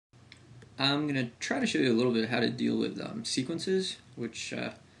I'm going to try to show you a little bit how to deal with sequences, which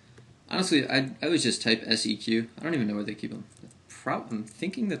honestly, I always just type SEQ. I don't even know where they keep them. I'm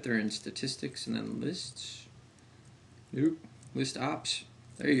thinking that they're in statistics and then lists. Nope. List ops.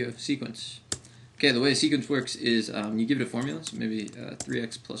 There you go, sequence. Okay, the way a sequence works is you give it a formula, so maybe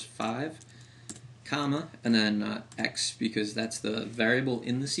 3x plus 5, comma, and then x, because that's the variable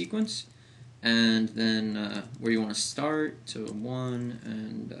in the sequence, and then where you want to start, so 1,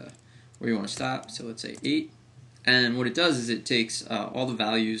 and where you want to stop, so let's say 8. And what it does is it takes all the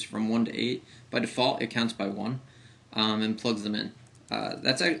values from 1 to 8. By default, it counts by 1 and plugs them in.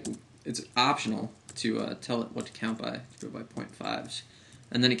 It's optional to tell it what to count by, to go by 0.5s.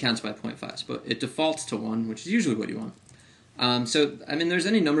 And then it counts by 0.5s, but it defaults to 1, which is usually what you want. So, I mean, there's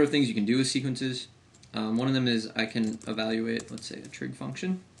any number of things you can do with sequences. One of them is I can evaluate, let's say, a trig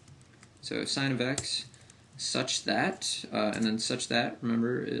function. So sine of x such that, and then such that,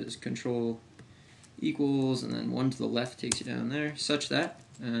 remember, is control equals, and then 1 to the left takes you down there, such that,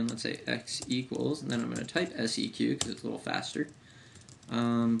 and let's say x equals, and then I'm going to type SEQ because it's a little faster.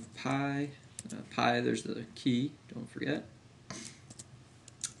 Pi, there's the key, don't forget.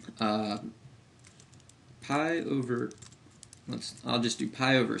 Pi over, I'll just do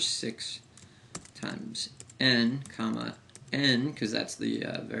pi over 6 times n, comma, n, because that's the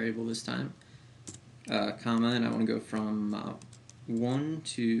variable this time, comma, and I want to go from 1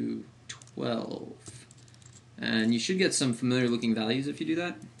 to 12. And you should get some familiar looking values if you do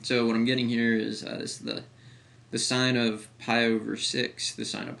that. So what I'm getting here is this is the sine of pi over 6, the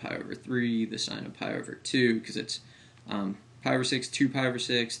sine of pi over 3, the sine of pi over 2, because it's pi over 6, 2 pi over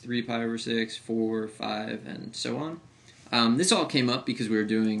 6, 3 pi over 6, 4, 5, and so on. This all came up because we were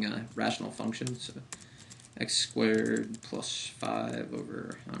doing rational functions. So x squared plus 5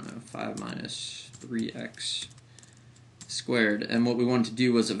 over, I don't know, 5 minus 3x squared. And what we wanted to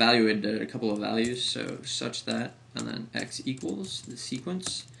do was evaluate a couple of values, so such that, and then x equals the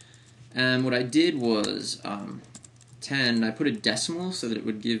sequence. And what I did was 10, I put a decimal so that it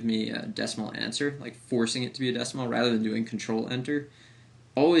would give me a decimal answer, like forcing it to be a decimal rather than doing control enter.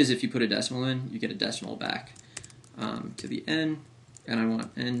 Always if you put a decimal in, you get a decimal back to the n, and I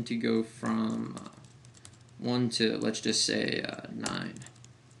want n to go from 1 to, let's just say, 9.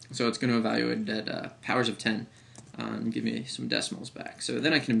 So it's going to evaluate at powers of 10 and give me some decimals back. So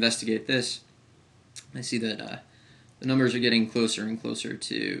then I can investigate this. I see that the numbers are getting closer and closer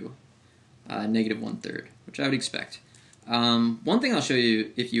to negative 1/3, which I would expect. One thing I'll show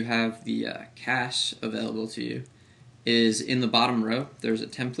you if you have the CAS available to you is in the bottom row there's a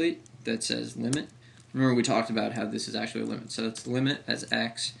template that says limit. Remember we talked about how this is actually a limit. So it's limit as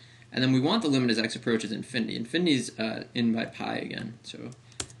x, and then we want the limit as x approaches infinity. Infinity is in by pi again. So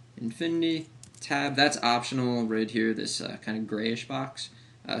infinity, tab, that's optional right here, this kind of grayish box.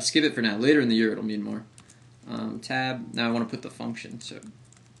 Skip it for now. Later in the year it'll mean more. Tab, now I want to put the function. So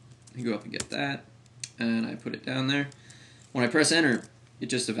you go up and get that, and I put it down there. When I press enter, it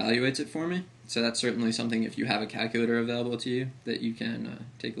just evaluates it for me. So that's certainly something, if you have a calculator available to you, that you can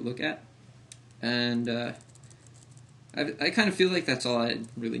take a look at. And I kind of feel like that's all I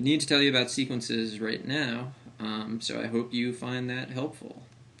really need to tell you about sequences right now. So I hope you find that helpful.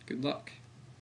 Good luck.